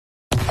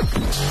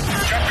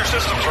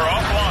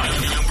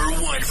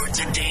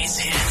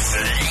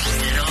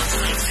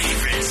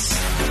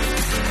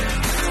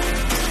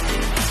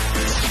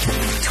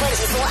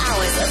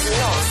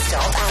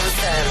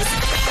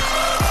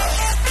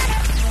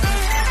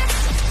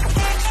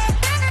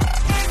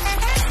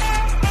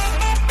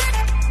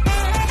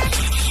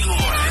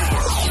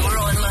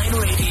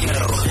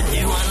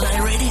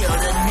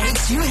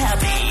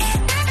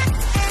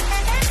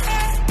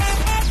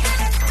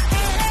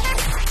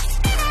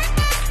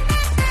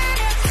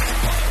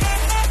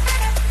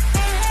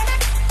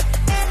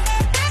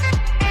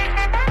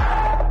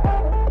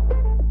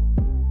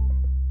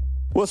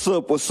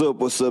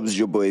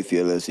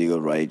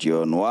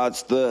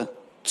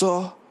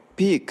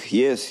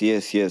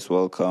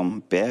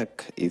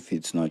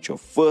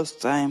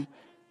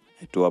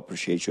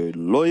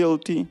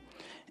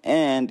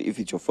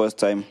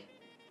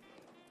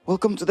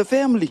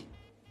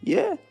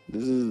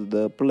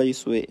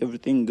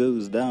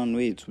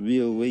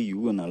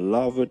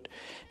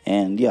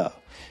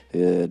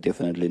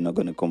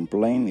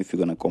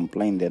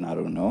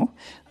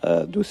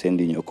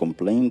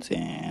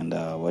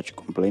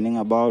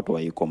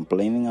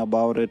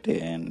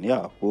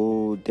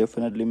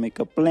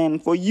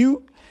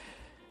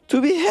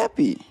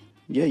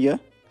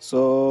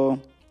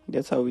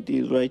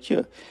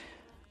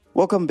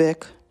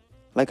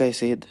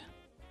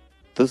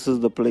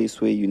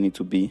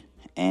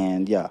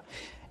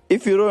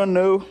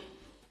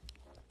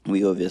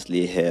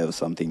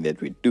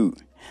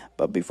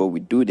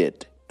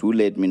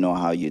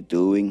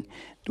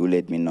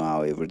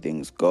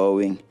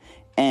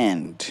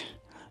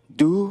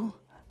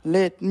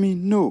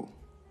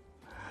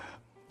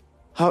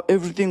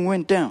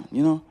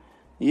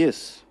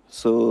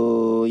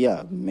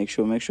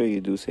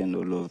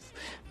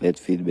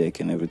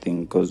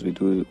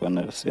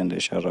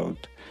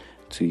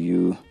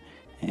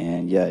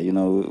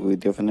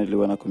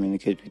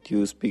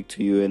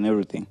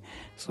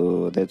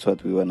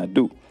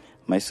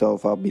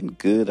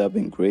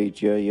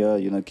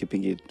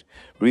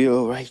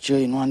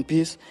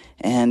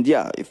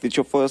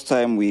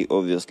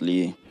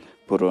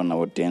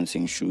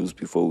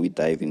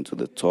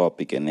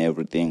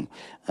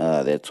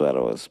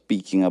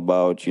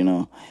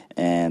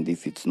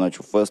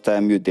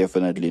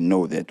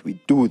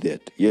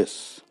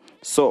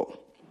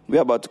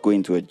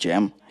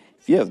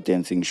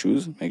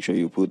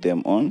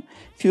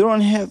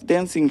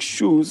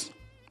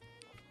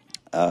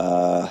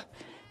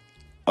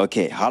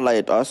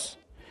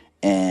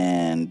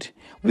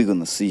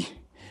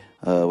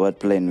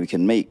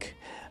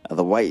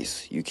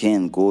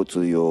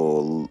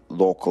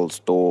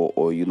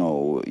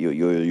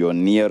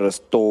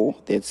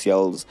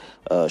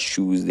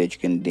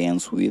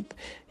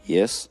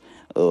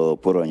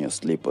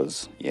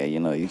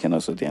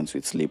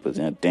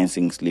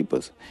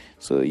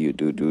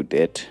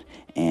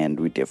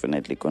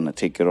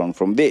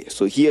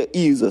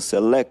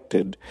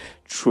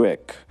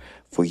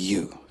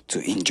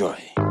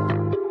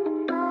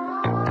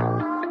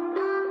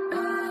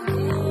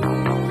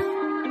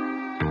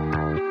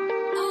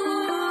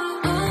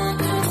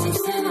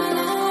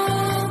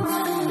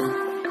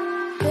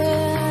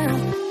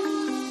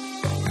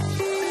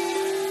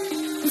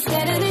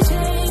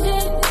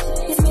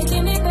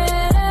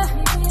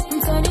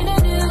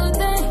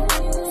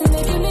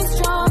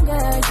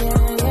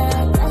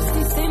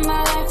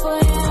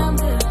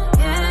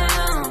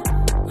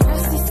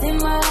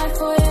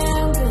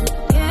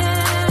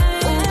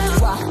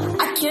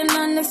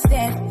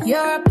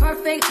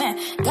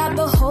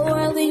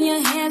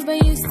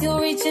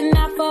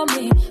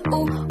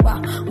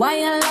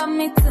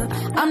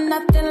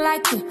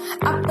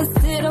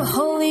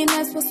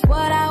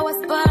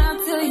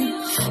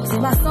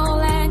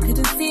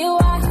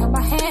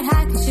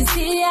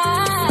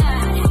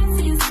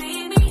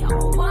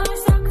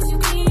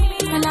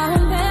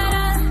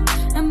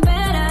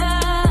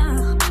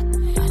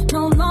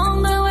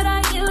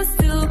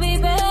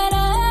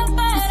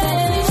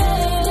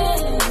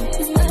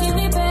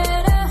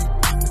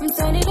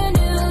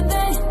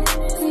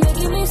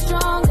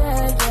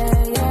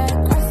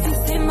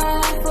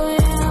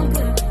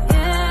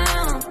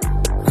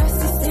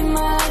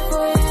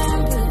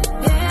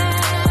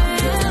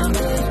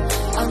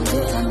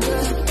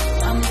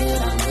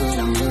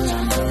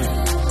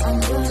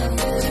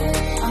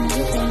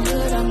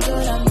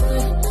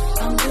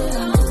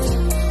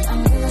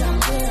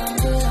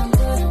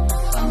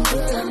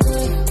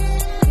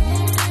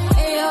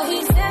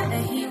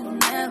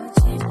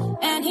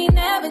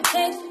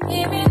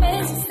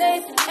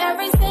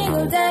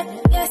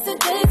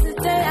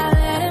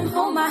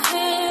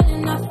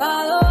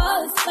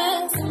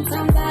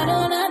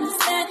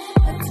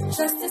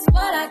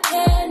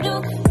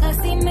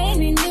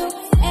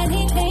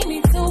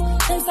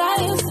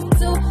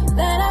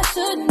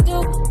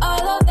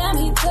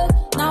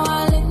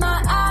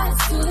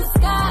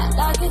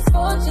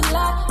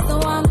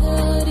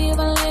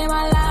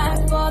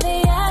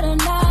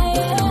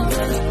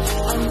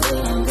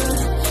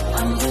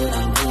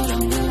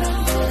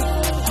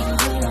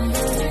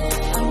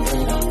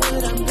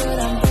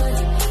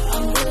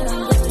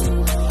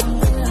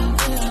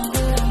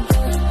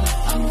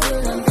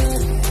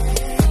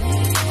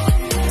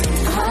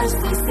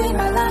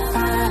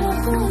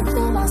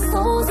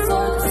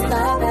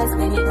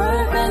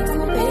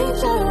painful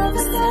picture of the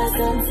stars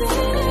until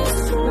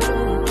it's true.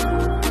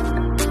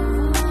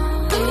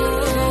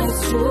 It's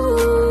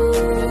true.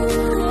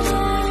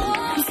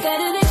 You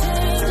steadily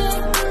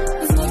changing,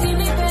 it's making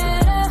me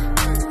better.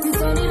 You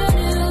don't need a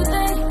new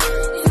thing,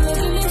 it's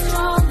making me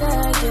stronger.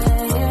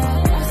 Yeah, yeah.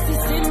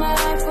 Justice in my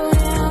life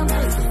forever.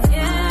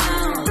 Yeah.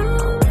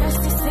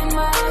 Justice in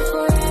my life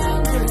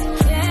forever.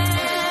 Yeah.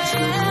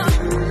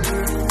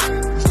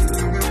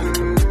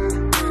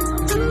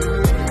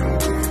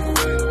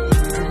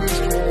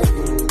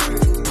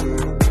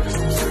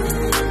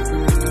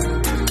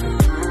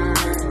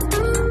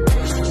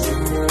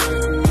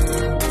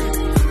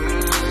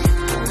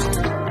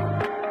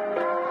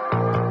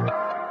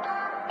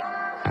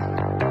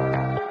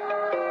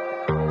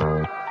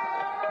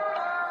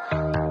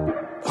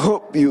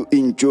 Hope you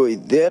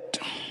enjoyed that.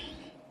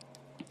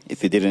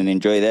 If you didn't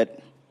enjoy that,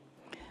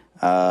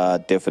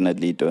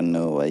 definitely don't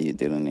know why you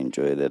didn't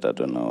enjoy that. I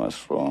don't know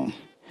what's wrong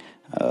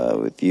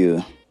with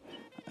you.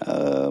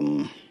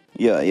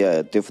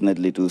 Yeah,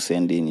 definitely do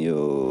send in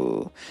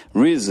your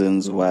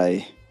reasons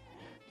why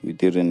you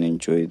didn't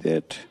enjoy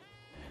that.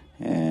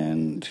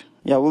 And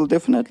yeah, we'll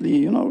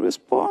definitely,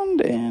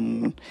 respond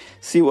and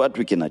see what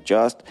we can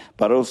adjust.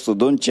 But also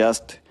don't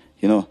just,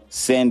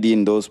 send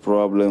in those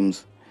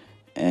problems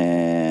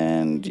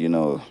and,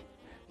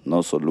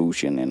 no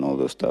solution and all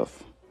those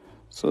stuff.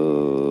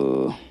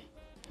 So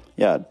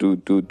yeah,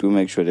 do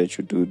make sure that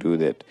you do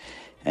that.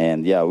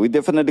 And yeah, we're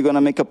definitely going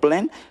to make a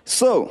plan.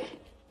 So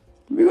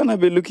we're going to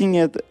be looking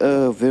at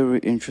a very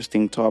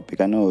interesting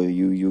topic. I know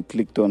you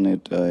clicked on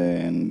it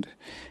and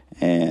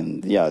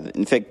yeah,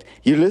 in fact,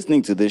 you're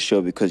listening to this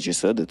show because you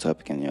saw the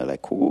topic and you're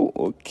like, oh,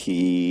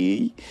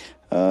 okay,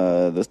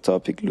 this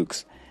topic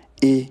looks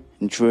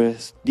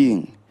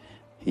interesting.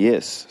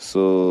 Yes,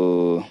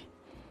 so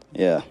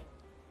yeah,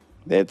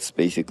 that's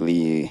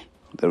basically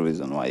the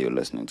reason why you're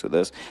listening to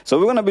this. So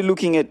we're going to be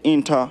looking at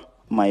Inter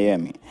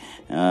Miami.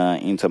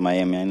 Inter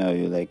Miami, I know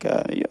you're like,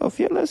 yo,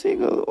 Fearless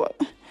Eagle,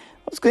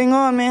 what's going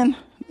on, man?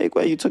 Like,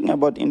 why are you talking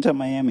about Inter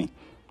Miami?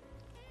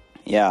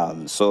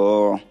 Yeah,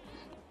 so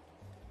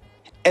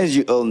as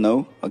you all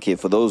know, okay,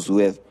 for those who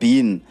have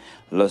been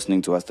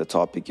listening to us, the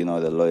topic, the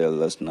loyal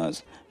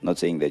listeners, not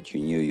saying that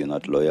you knew you're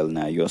not loyal,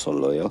 now you're so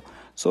loyal.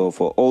 So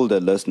for all the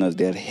listeners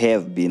that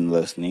have been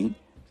listening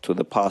to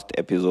the past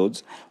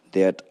episodes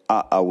that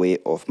are aware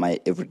of my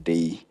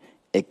everyday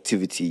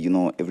activity,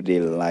 everyday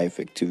life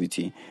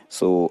activity.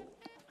 So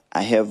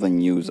I have a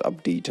news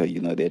updater,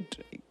 that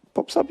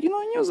pops up,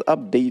 news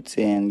updates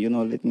and,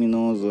 let me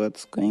know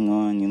what's going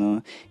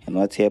on, and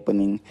what's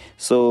happening.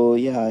 So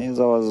yeah, as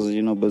I was,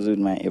 busy with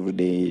my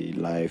everyday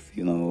life,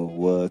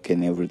 work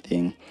and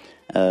everything,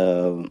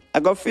 I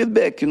got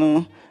feedback,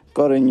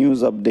 got a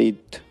news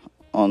update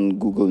on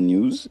Google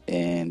News,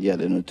 and yeah,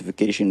 the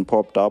notification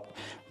popped up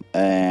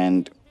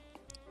and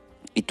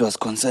it was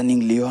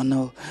concerning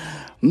Lionel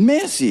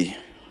Messi.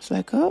 It's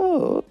like,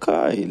 oh,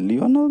 okay,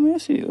 Lionel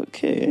Messi,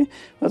 okay,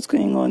 what's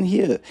going on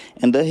here?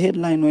 And the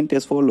headline went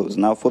as follows.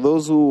 Now, for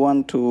those who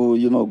want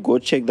to, go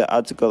check the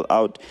article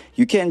out,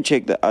 you can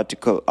check the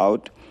article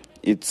out.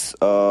 It's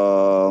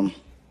an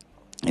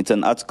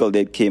article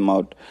that came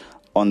out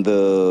on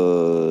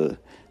the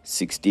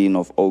 16th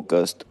of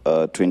August,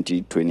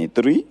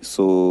 2023.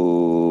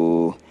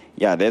 So,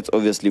 yeah, that's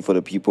obviously for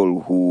the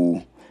people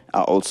who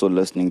are also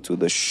listening to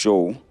the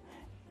show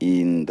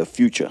in the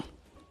future.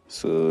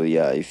 So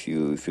yeah, if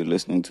you're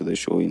listening to the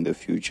show in the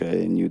future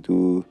and you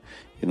do,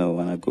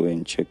 want to go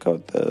and check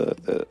out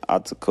the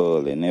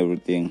article and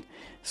everything.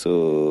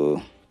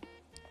 So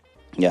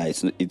yeah,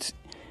 it's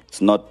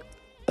not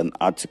an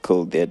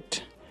article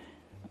that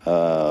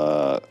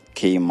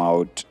came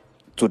out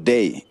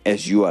today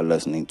as you are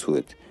listening to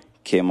it.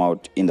 Came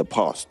out in the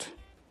past.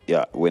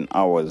 Yeah, when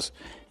I was,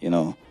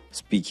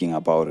 speaking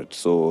about it.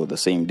 So the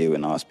same day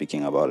when I was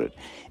speaking about it.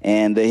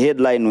 And the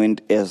headline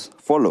went as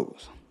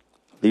follows.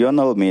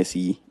 Lionel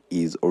Messi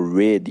is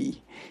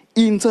already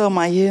Inter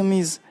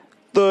Miami's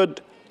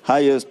third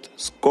highest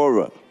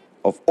scorer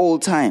of all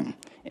time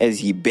as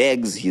he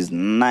bags his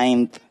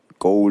 9th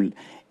goal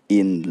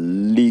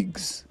in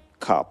League's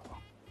Cup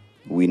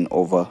win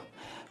over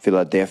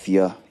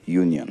Philadelphia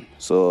Union.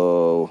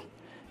 So,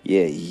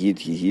 yeah, he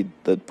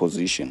hit that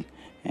position.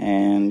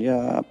 And,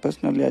 yeah,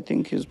 personally, I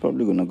think he's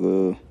probably going to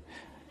go...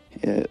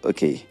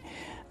 okay.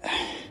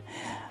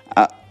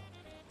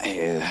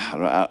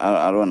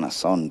 I don't want to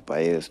sound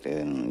biased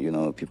and,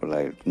 people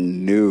like,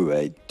 no,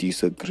 I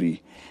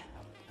disagree.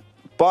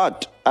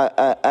 But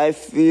I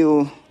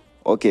feel,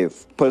 okay,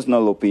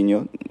 personal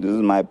opinion, this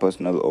is my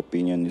personal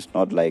opinion. It's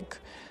not like,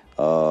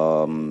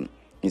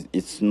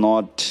 it's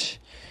not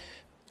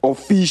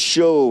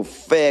official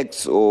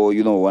facts or,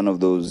 one of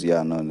those,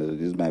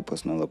 this is my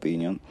personal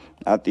opinion.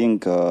 I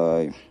think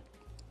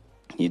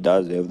he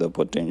does have the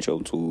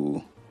potential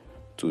to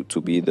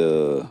be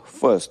the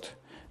first.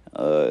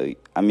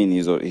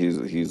 He's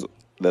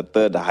the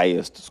third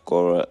highest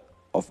scorer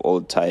of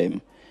all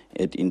time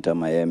at Inter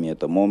Miami at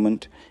the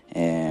moment,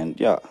 and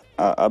yeah,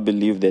 I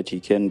believe that he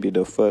can be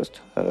the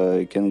first.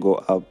 He can go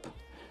up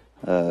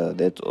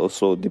That's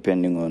also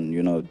depending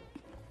on,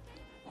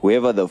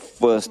 whoever the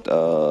first,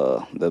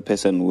 the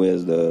person who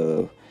has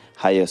the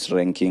highest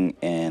ranking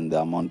and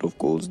the amount of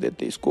goals that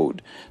they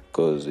scored.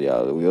 Because, we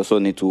also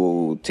need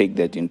to take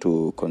that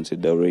into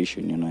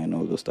consideration, and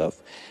all the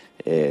stuff.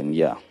 And,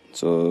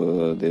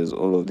 so there's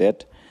all of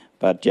that.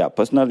 But,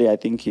 personally, I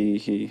think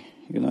he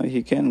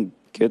can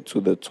get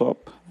to the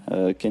top,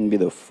 can be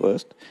the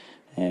first,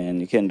 and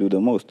he can do the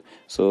most.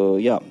 So,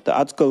 the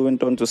article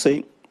went on to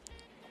say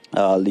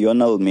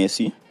Lionel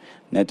Messi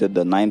netted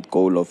the 9th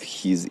goal of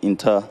his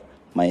Inter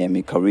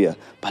Miami career.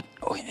 But,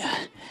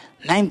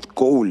 9th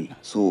goal.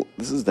 So,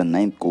 this is the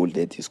 9th goal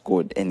that he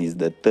scored, and is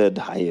the 3rd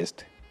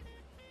highest.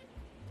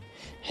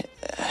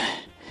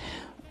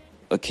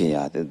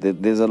 Okay,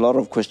 there's a lot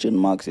of question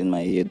marks in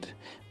my head.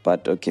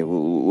 But, okay,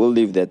 we'll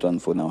leave that one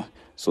for now.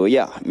 So,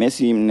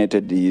 Messi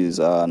netted his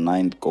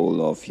 9th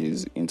goal of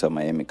his Inter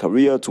Miami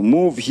career to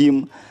move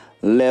him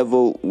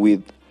level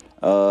with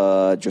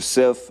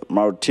Joseph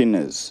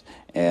Martinez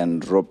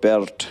and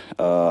Robert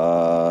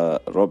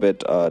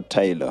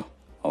Taylor.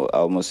 I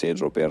almost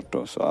said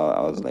Roberto, so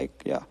I was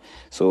like,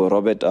 So,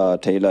 Robert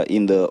Taylor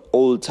in the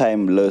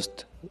all-time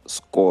list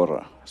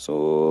scorer.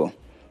 So,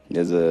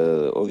 there's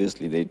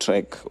obviously they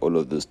track all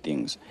of those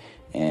things.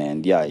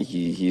 And,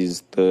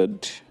 he's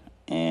 3rd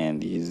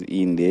and he's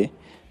in there.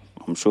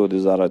 I'm sure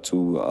these other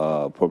two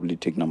probably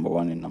take number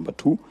 1 and number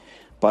 2.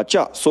 But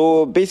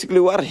so basically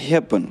what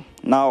happened?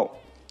 Now,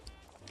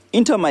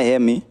 Inter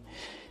Miami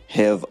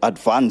have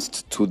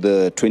advanced to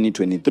the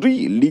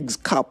 2023 Leagues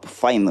Cup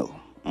final.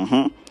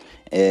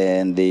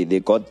 And they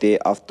got there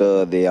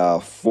after their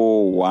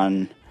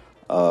 4-1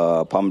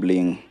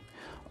 pummeling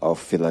of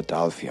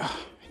Philadelphia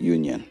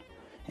Union.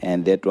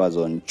 And that was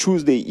on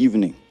Tuesday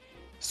evening.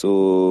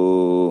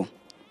 So,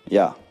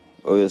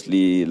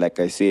 obviously, like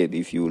I said,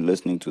 if you're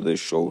listening to the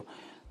show,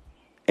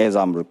 as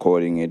I'm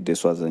recording it,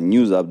 this was a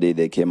news update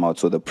that came out.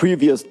 So the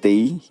previous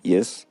day,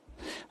 that's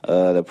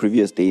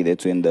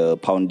when the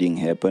pounding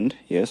happened,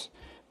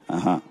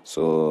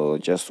 So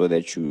just so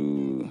that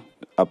you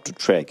up to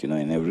track,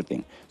 and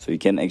everything. So you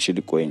can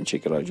actually go and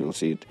check it out. You'll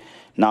see it.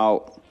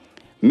 Now,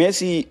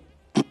 Messi,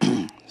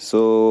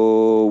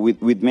 so with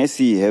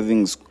Messi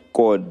having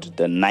scored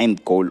the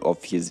 9th goal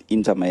of his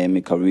Inter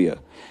Miami career,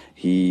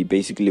 he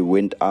basically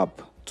went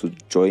up to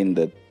join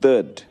the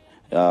 3rd,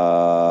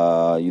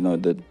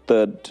 the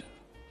 3rd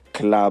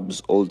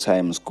club's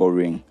all-time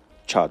scoring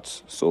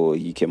charts. So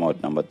he came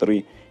out number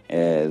 3,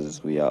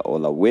 as we are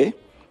all aware.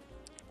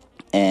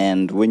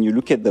 And when you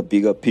look at the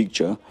bigger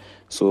picture,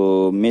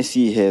 so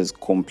Messi has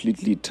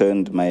completely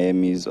turned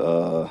Miami's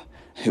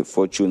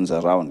fortunes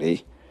around,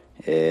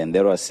 And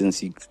that was since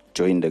he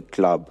joined the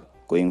club,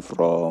 going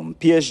from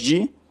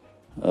PSG.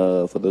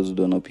 For those who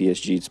don't know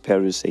PSG, it's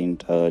Paris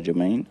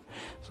Saint-Germain.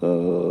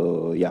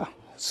 So,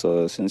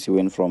 So since he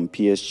went from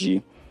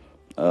PSG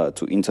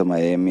to Inter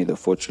Miami, the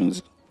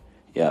fortunes,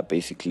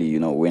 basically,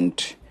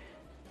 went...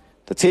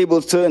 The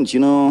tables turned,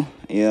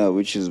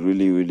 which is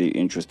really, really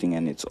interesting,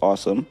 and it's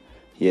awesome.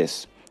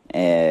 Yes.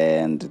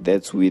 And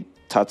that's with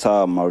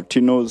Tata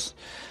Martino's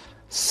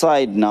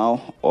side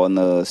now on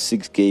a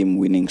 6-game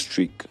winning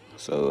streak.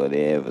 So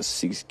they have a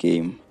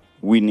 6-game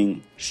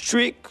winning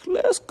streak.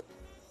 Let's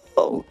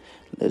go.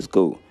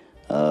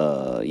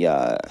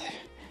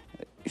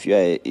 If you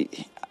are,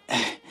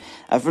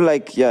 I feel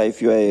like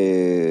if you are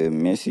a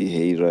Messi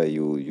hater,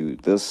 you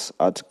this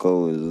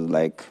article is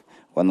like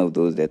one of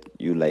those that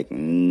you like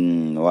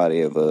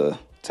whatever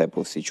type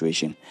of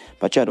situation.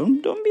 But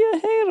don't be a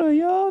hater,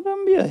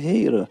 don't be a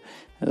hater.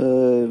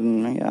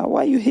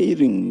 Why are you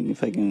hating?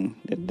 If I can,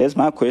 that's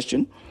my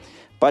question.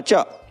 But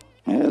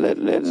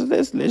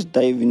let's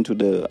dive into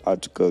the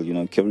article,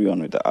 carry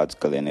on with the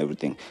article and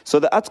everything. So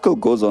the article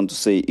goes on to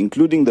say,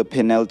 including the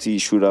penalty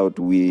shootout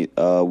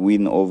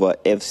win over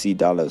FC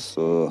Dallas.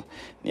 So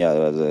there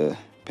was a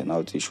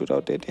penalty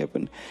shootout that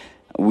happened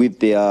with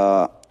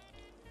their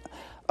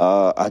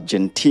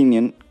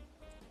Argentinian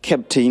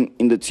captain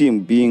in the team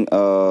being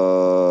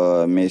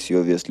Messi,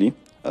 obviously.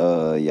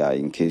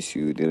 In case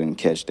you didn't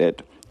catch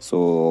that.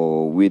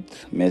 So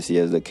with Messi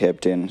as the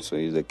captain, so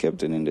he's the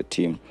captain in the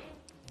team.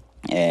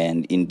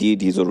 And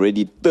indeed, he's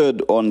already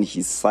 3rd on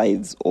his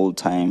side's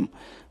all-time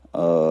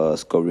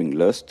scoring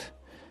list.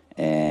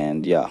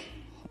 And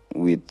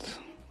with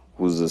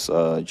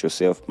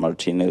Joseph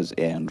Martinez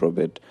and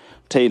Robert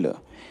Taylor.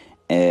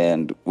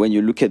 And when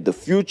you look at the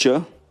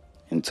future,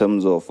 in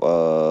terms of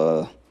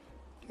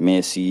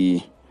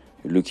Messi,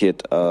 you look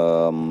at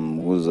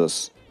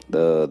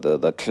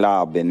the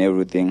club and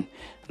everything.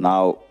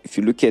 Now, if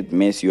you look at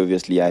Messi,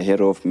 obviously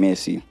ahead of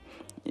Messi,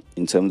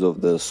 in terms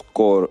of the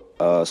score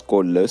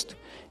list,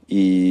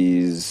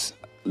 is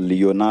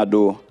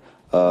Leonardo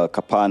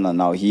Capana.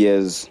 Now he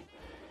has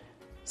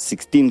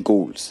 16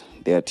 goals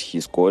that he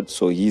scored,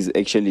 so he's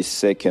actually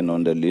 2nd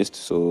on the list.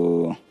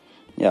 So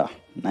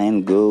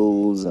 9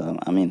 goals.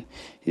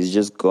 He's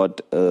just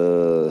got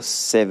a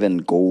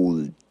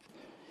 7-goal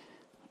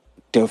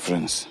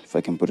difference, if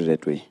I can put it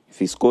that way. If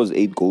he scores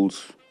 8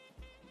 goals,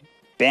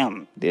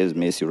 bam, there's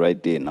Messi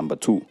right there, number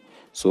 2.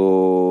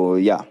 So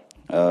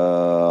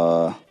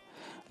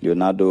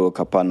Leonardo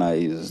Capana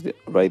is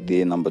right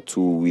there, number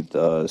 2 with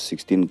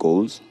 16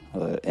 goals.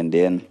 And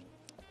then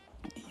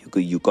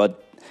you got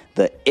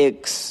the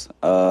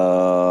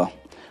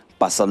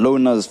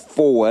ex-Barcelona's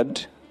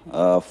forward,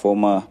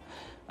 former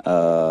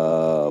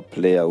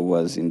player who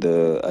was in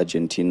the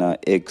Argentina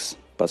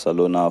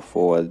ex-Barcelona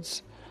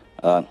forwards.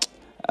 No.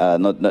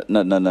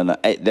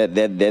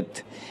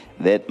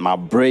 That my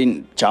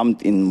brain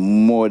jumped in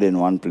more than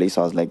one place.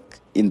 I was like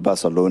in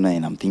Barcelona,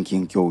 and I'm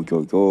thinking,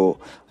 yo.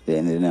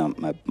 Then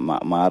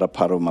my other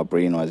part of my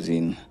brain was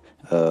in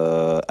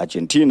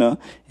Argentina,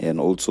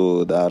 and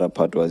also the other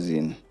part was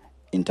in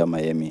Inter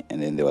Miami.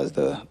 And then there was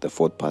the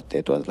fourth part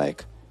that was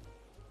like,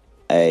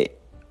 I'm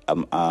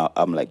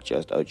like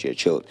just out here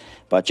chilled.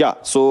 But yeah,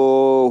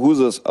 so who's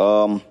this?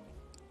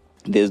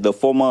 There's the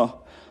former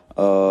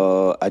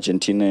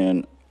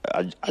Argentina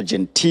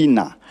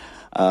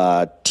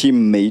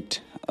teammate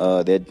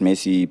that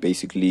Messi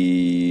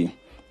basically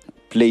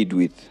played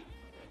with,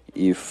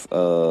 if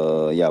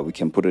we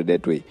can put it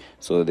that way.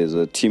 So there's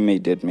a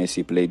teammate that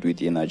Messi played with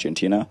in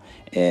Argentina,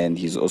 and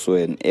he's also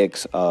an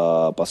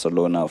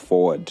ex-Barcelona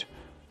forward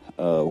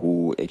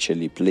who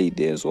actually played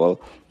there as well.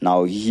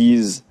 Now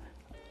he's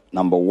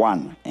number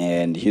 1,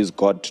 and he's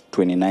got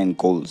 29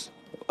 goals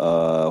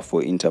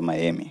for Inter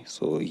Miami.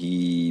 So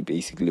he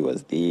basically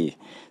was there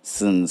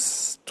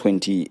since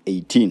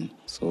 2018.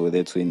 So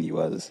that's when he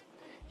went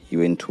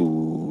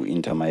to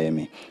Inter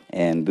Miami.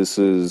 And this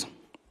is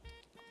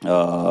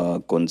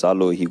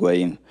Gonzalo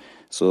Higuain.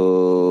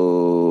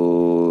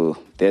 So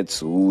that's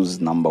who's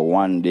number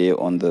 1 there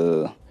on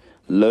the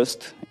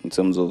list in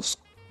terms of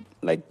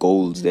like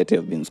goals that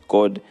have been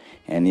scored,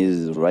 and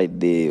he's right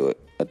there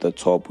at the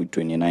top with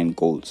 29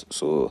 goals.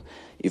 So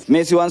if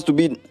Messi wants to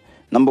be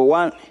number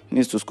 1, he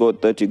needs to score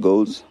 30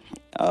 goals,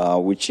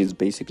 which is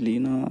basically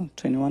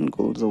 21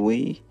 goals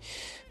away.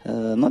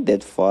 Not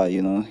that far,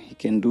 he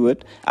can do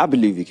it. I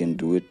believe he can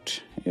do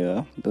it.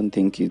 Yeah, don't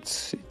think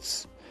it's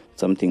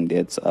something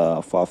that's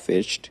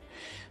far-fetched.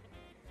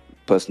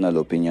 Personal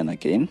opinion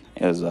again,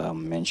 as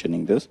I'm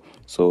mentioning this.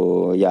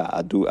 So yeah,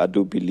 I do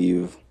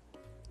believe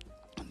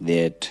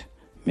that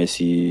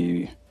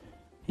Messi,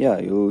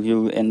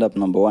 he'll end up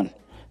number 1.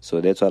 So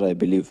that's what I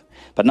believe.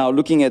 But now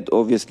looking at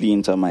obviously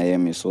Inter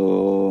Miami,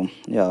 so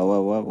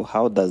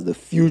how does the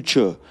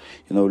future,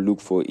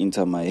 look for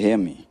Inter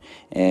Miami?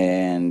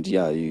 And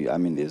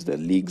there's the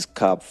Leagues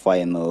Cup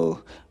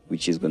final,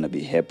 which is going to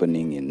be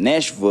happening in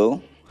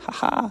Nashville.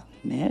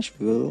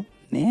 Nashville,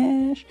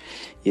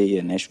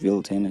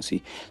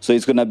 Tennessee. So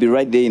it's going to be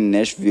right there in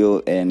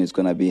Nashville, and it's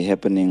going to be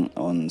happening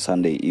on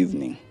Sunday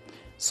evening.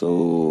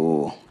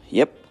 So,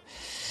 yep.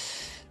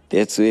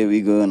 That's where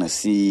we're going to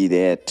see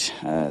that.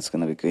 It's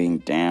going to be going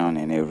down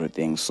and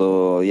everything.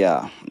 So,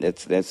 yeah,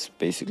 that's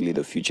basically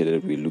the future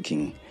that we're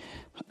looking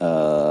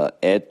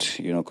at,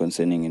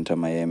 concerning Inter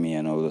Miami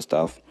and all the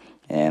stuff.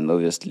 And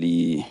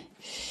obviously,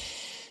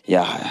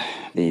 yeah,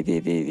 they're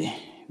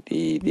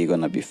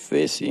going to be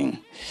facing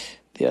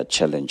their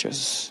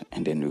challenges.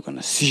 And then we're going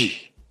to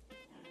see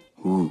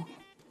who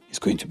is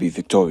going to be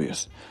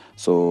victorious.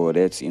 So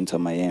that's Inter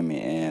Miami.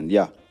 And,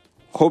 yeah,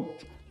 hope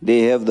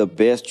they have the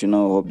best,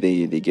 hope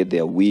they get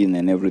their win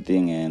and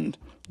everything, and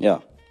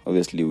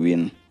obviously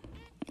win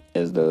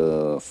as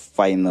the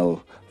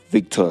final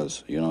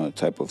victors,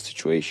 type of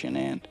situation.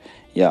 And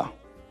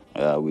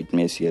with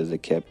Messi as the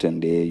captain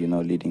there,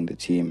 leading the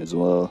team as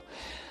well,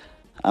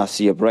 I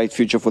see a bright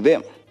future for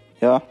them.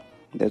 Yeah,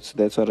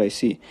 that's what I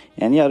see.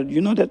 And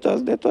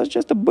that was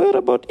just a bit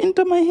about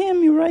Inter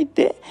Miami right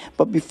there.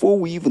 But before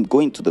we even go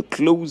into the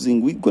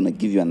closing, we're gonna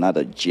give you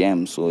another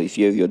gem. So if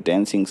you have your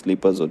dancing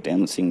slippers or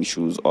dancing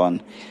shoes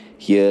on,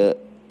 here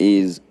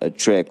is a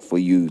track for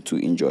you to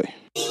enjoy.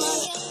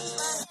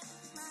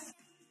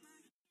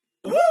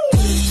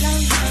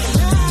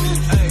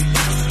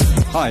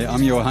 Hi,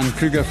 I'm Johan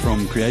Kruger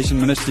from Creation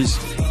Ministries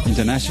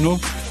International.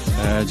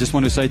 Just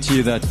want to say to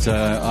you that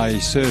I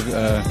serve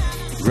a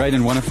great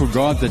and wonderful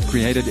God that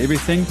created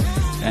everything,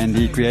 and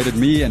He created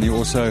me, and He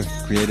also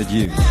created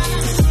you.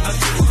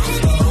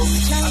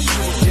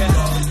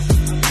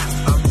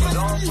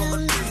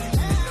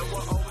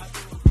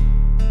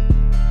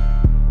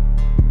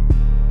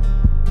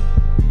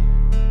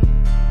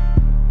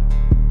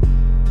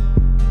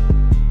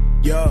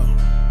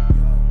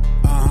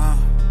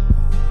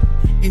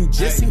 And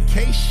just in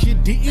case you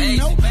didn't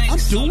know, I'm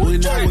doing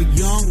when I was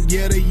young,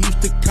 they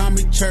used to call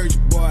me church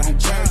boy.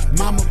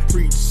 Mama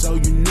preached, so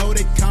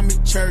they call me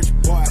church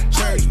boy.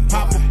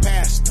 Papa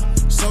pastor,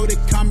 so they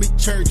call me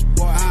church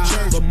boy.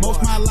 But most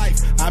of my life,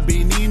 I've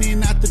been in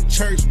and out the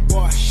church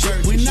boy.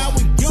 When I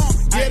was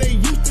young, they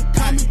used to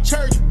call me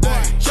church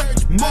boy.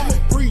 Mama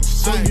preached,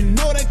 so they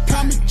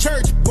call me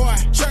church boy.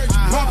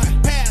 Papa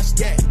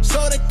pastor,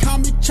 so they call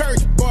me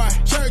church boy.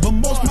 But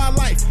most of my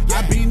life,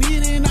 I've been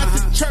in and out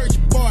the church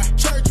boy.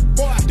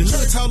 The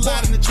hood talk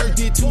loud and the church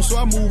did too, so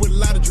I move with a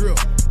lot of drill.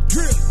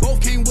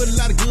 Both came with a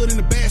lot of good and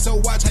the bad, so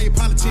watch how you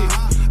politic.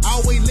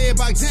 Always led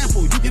by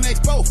example, you can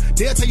ask both.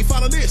 They'll tell you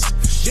follow this.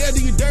 They'll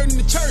do you dirt in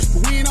the church,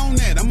 but we ain't on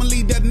that. I'ma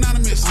leave that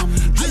anonymous.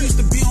 I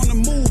used to be on the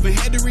move and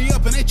had to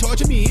re-up and they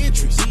charging me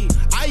interest.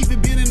 I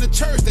even been in the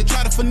church, they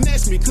try to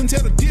finesse me, couldn't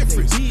tell the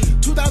difference.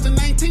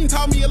 2019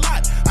 taught me a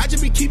lot, I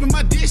just be keeping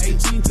my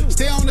distance.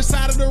 Stay on the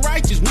side of the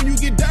righteous, when you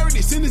get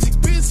dirty, sin is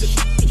expensive.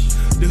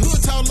 The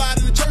hood taught a lot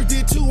and the church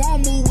did too, I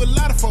don't move with a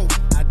lot of folk.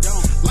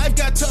 Life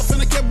got tough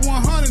and I kept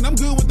 100, I'm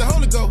good with the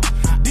Holy Ghost.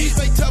 These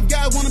fake tough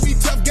guys wanna be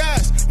tough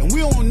guys, and we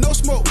don't want no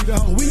smoke.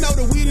 But we know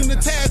the weed and the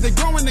tabs, they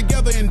growing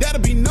together, and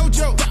that'll be no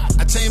joke.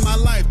 I changed my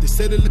life, they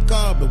said it look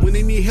God, but when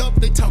they need help,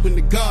 they talking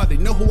to God. They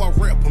know who I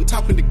rep, I'm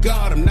talking to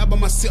God. I'm not by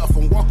myself,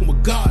 I'm walking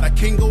with God. I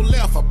can't go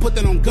left, I put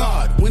that on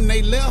God. When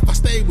they left, I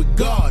stayed with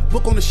God.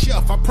 Book on the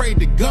shelf, I prayed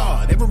to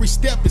God. Every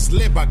step is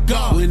led by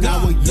God. When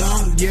I was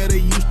young, yeah, they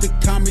used to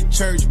call me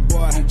church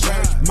boy.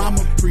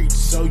 Mama preached,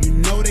 so you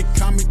know they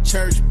call me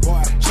church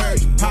boy.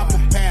 Church, Papa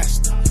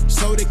pastor,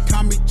 so they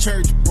call me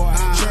church boy.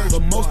 Church,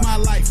 but most my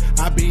life,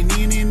 I've been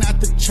in and out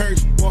the church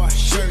boy.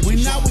 Church.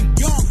 When I was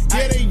young,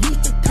 yeah, they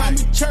used to call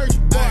me church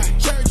boy.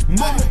 Church,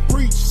 Mama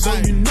preached, so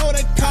you know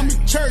they call me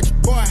church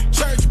boy.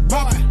 Church,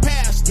 Papa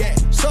pastor,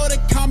 so they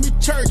call me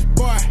church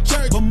boy.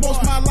 Church, but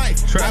most my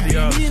life, I've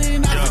been in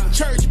and out the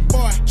church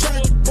boy.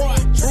 Church boy.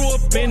 Grew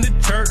up in the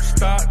church,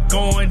 start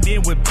going,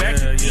 then we're back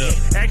again.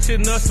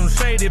 Action of some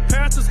shady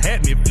pastors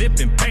had me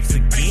flipping packs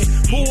again.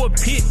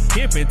 Pulpit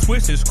pimping,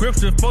 twisting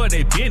scripture for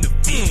their benefit.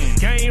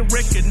 Game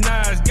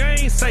recognized,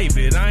 game save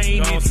it. I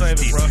ain't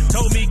interested.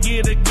 Told me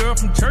get a girl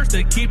from church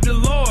to keep the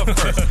Lord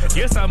first.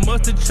 Guess I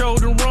must have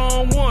chose the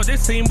wrong one.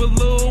 This seemed a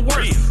little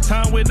worse.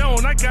 Time went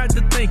on, I got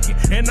to thinking,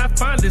 and I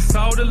finally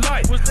saw the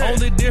light.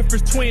 Only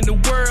difference between the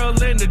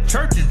world and the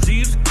church is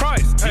Jesus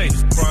Christ. Hey,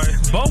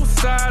 both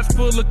sides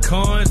full of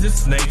cons and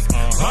snakes.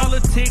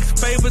 Politics,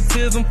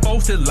 favoritism,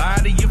 folks that lie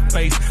to your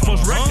face.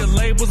 Most record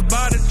labels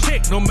buy the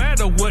check, no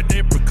matter what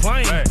they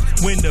proclaim.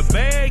 When the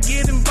bag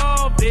get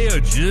involved, they'll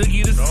jug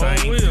you the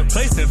same.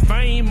 Placing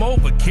fame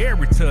over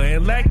character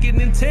and lacking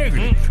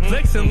integrity.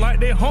 Flexing like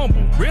they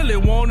humble, really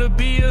wanna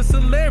be a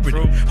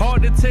celebrity.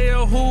 Hard to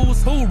tell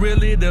who's who,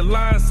 really, the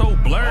line's so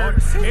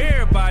blurred.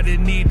 Everybody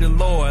need the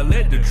Lord,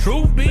 let the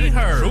truth be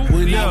heard.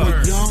 When I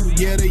was young,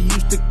 yeah, they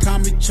used to call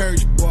me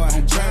church boy.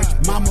 Church,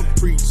 Mama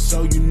preached,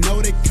 so you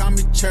know they call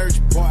me church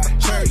boy.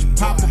 Church,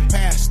 Papa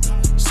pastor,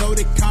 so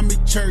they call me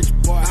church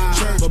boy.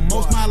 Church, but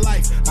most my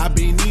life, I've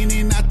been in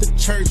and out the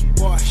church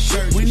boy.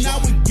 Church. When I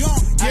was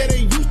young, yeah,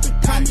 they used to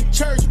call me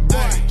church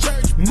boy.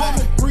 Church,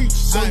 Mama preached,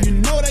 so you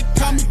know they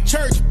call me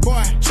church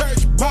boy.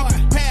 Church, Papa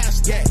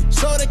pastor,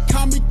 so they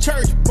call me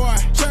church boy.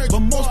 Church, but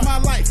most my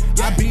life,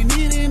 I've been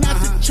in and out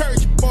the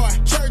church boy.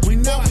 Church,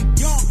 when I was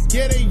young,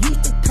 yeah, they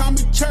used to call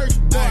me church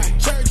boy.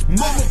 Church,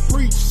 Mama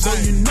preached, so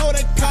you know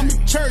they call me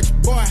church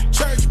boy.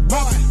 Church,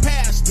 Papa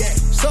pastor,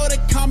 so they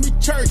call me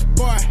church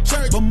boy.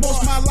 Church, but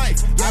most my life,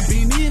 I've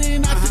been in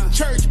and out the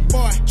church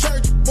boy.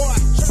 Church boy.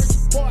 Church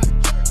boy.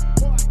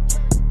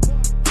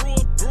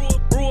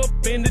 Grew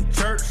up in the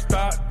church,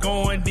 start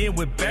going, then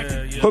we're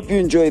back. Hope you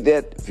enjoyed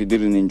that. If you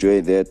didn't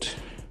enjoy that,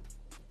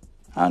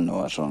 I know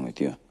what's wrong with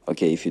you.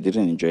 Okay, if you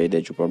didn't enjoy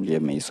that, you probably a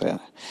Messiah.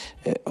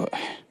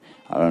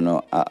 I don't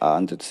know. I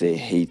wanted to say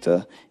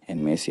hater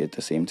and Messi at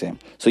the same time.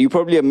 So you're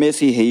probably a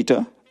Messi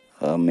hater.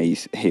 What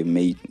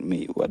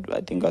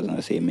I think I was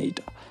gonna say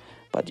mater.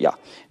 But yeah,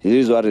 it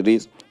is what it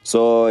is.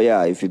 So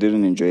yeah, if you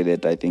didn't enjoy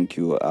that, I think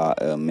you are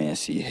a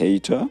Messi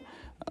hater.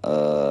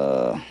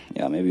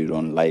 Yeah, maybe you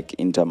don't like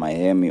Inter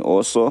Miami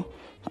also.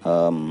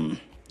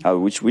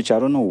 Which I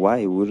don't know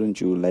why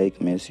wouldn't you like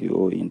Messi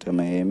or Inter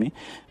Miami.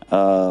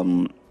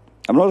 I'm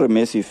not a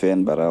Messi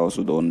fan, but I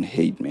also don't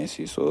hate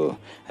Messi, so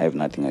I have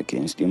nothing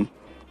against him.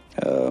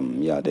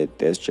 Yeah,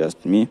 that's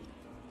just me.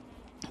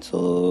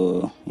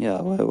 So yeah,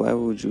 why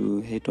would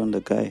you hate on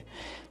the guy?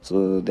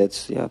 So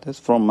that's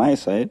from my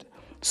side.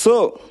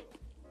 So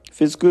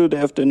if it's good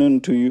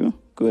afternoon to you,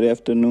 good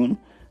afternoon.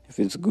 If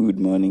it's good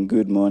morning,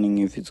 good morning.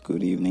 If it's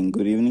good evening,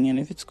 good evening. And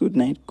if it's good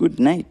night, good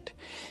night.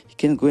 You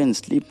can go and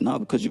sleep now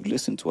because you've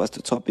listened to what's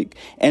the topic.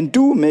 And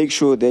do make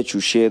sure that you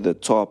share the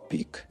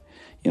topic.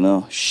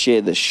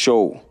 Share the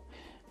show.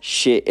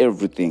 Share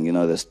everything,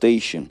 the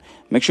station.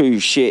 Make sure you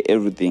share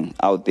everything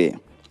out there.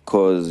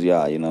 Because,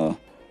 the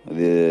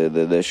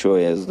show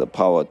has the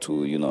power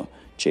to,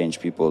 change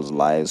people's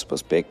lives,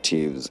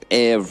 perspectives,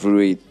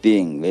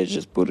 everything. Let's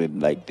just put it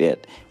like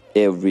that.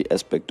 Every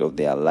aspect of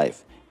their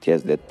life, it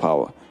has that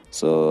power.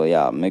 So,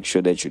 yeah, make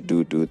sure that you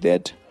do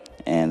that.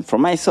 And for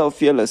myself,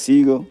 Fearless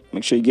Eagle,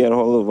 make sure you get a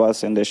hold of us,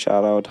 send a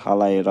shout out,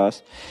 holla at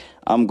us.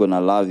 I'm going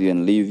to love you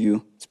and leave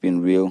you. It's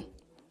been real.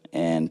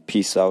 And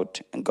peace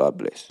out and God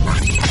bless.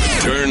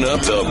 Turn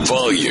up the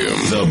volume.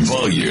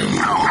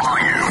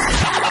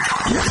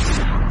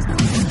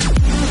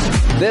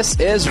 This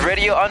is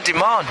Radio On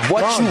Demand.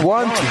 What you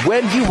want,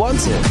 when you want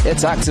it.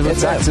 It's Active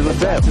FM.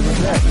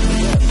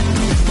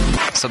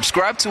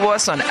 Subscribe to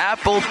us on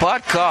Apple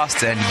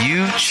Podcasts and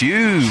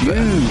YouTube.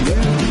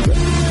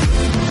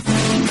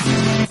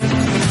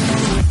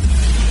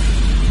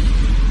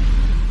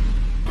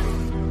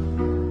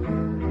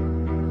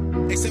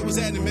 Hey, say what's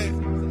happening,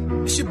 man?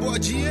 It's your boy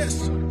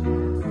GS.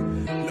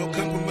 No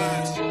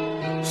compromise.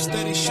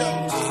 Steady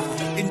shows.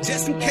 And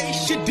just in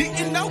case you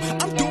didn't know,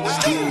 I'm doing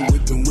still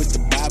whipping with the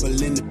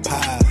Bible in the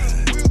pie.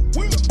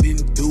 Been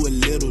through a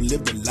little,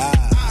 live a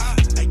lie.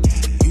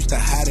 Used to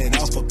hide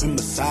it off up in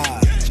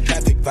massage.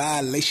 Traffic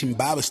violation,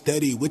 Bible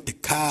study with the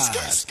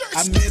cars.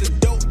 I met a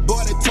dope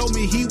boy that told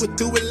me he would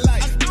do it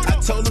life.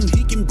 I told him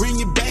he can bring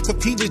it back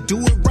if he just do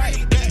it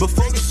right.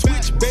 Before the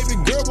switch, baby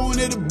girl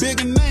wanted a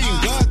bigger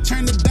name. God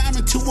turned the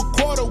diamond to a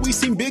quarter, we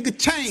seen bigger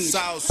change.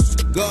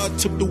 God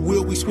took the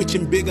wheel, we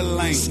switching bigger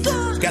lanes.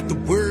 Got the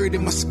word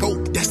in my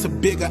scope, that's a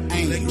bigger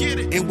aim.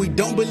 And we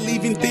don't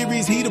believe in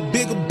theories, he the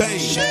bigger bang.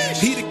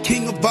 He the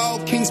king of all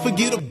kings,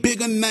 forget a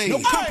bigger name.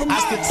 I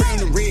still pray on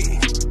the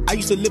red, I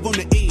used to live on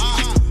the edge.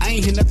 I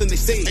ain't hear nothing they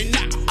say.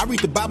 I read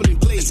the Bible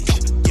and play.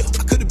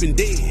 I could have been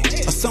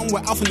dead or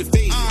somewhere off in the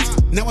feds.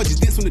 Now I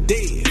just dance on the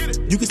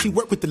dead. You can see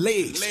work with the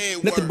legs.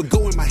 Nothing but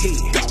go in my head.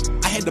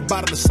 I had the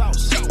bottle of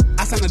sauce.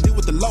 I signed a deal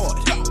with the Lord.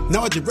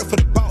 Now I just rep for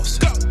the boss.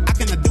 I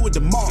cannot do it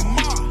tomorrow.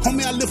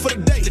 Homie, I live for the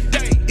day.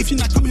 If you're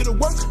not coming here to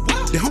work,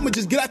 then homie,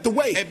 just get out the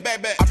way.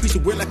 I preach the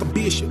word like a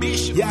bishop.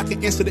 Yeah, I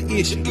can answer the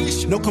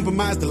issue. No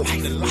compromise the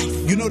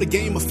life. You know the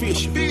game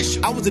official.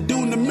 I was a dude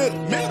in the middle,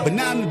 but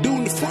now I'm the dude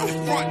in the front.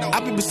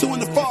 I've been pursuing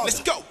the fall.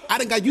 Let's go. I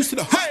done got used to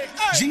the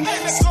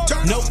GS.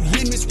 No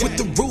limits with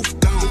the roof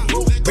gone.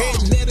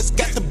 Red letters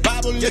got the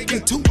Bible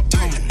looking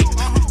two-tone.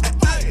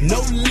 No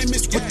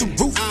limits with the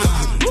roof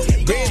gone.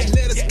 Red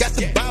letters got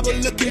the Bible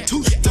looking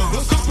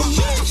two-tone.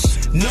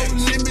 No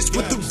limits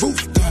with the roof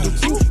gone.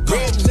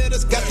 Red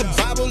letters got the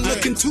Bible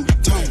looking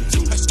two-tone.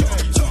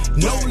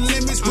 No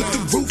limits with the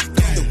roof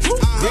gone.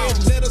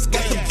 Red letters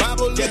got the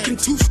Bible looking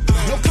two-tone.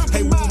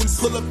 Hey, when we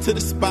pull up to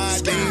the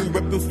spot, they ain't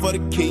reppin' for the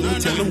king.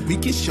 Tell them we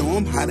can show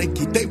them how to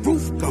get their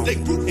roof gone.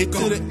 And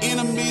to the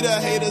enemy, the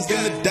haters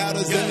and the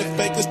doubters and the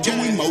fakers, two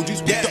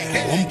emojis with the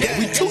arm, but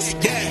we too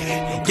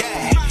scared.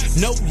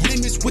 No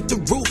limits with the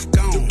roof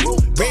gone.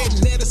 Red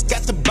letters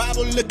got the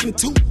Bible looking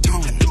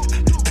two-tone.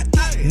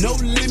 No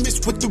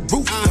limits with the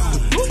roof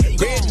gone.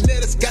 Red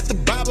letters got the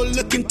Bible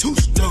looking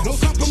two-tone. No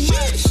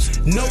compromise.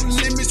 No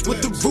limits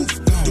with the roof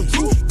gone.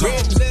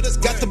 Red letters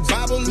got the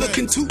Bible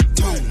looking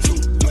two-tone.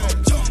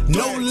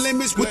 No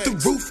limits with the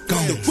roof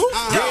gone.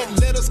 Red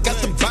letters got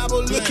the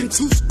Bible looking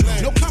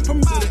two-tone. No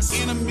compromise. To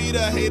the enemy,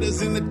 the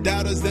haters and the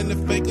doubters and the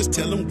fakers,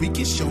 tell them we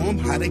can show them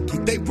how to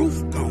get their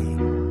roof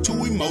gone. Two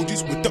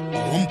emojis with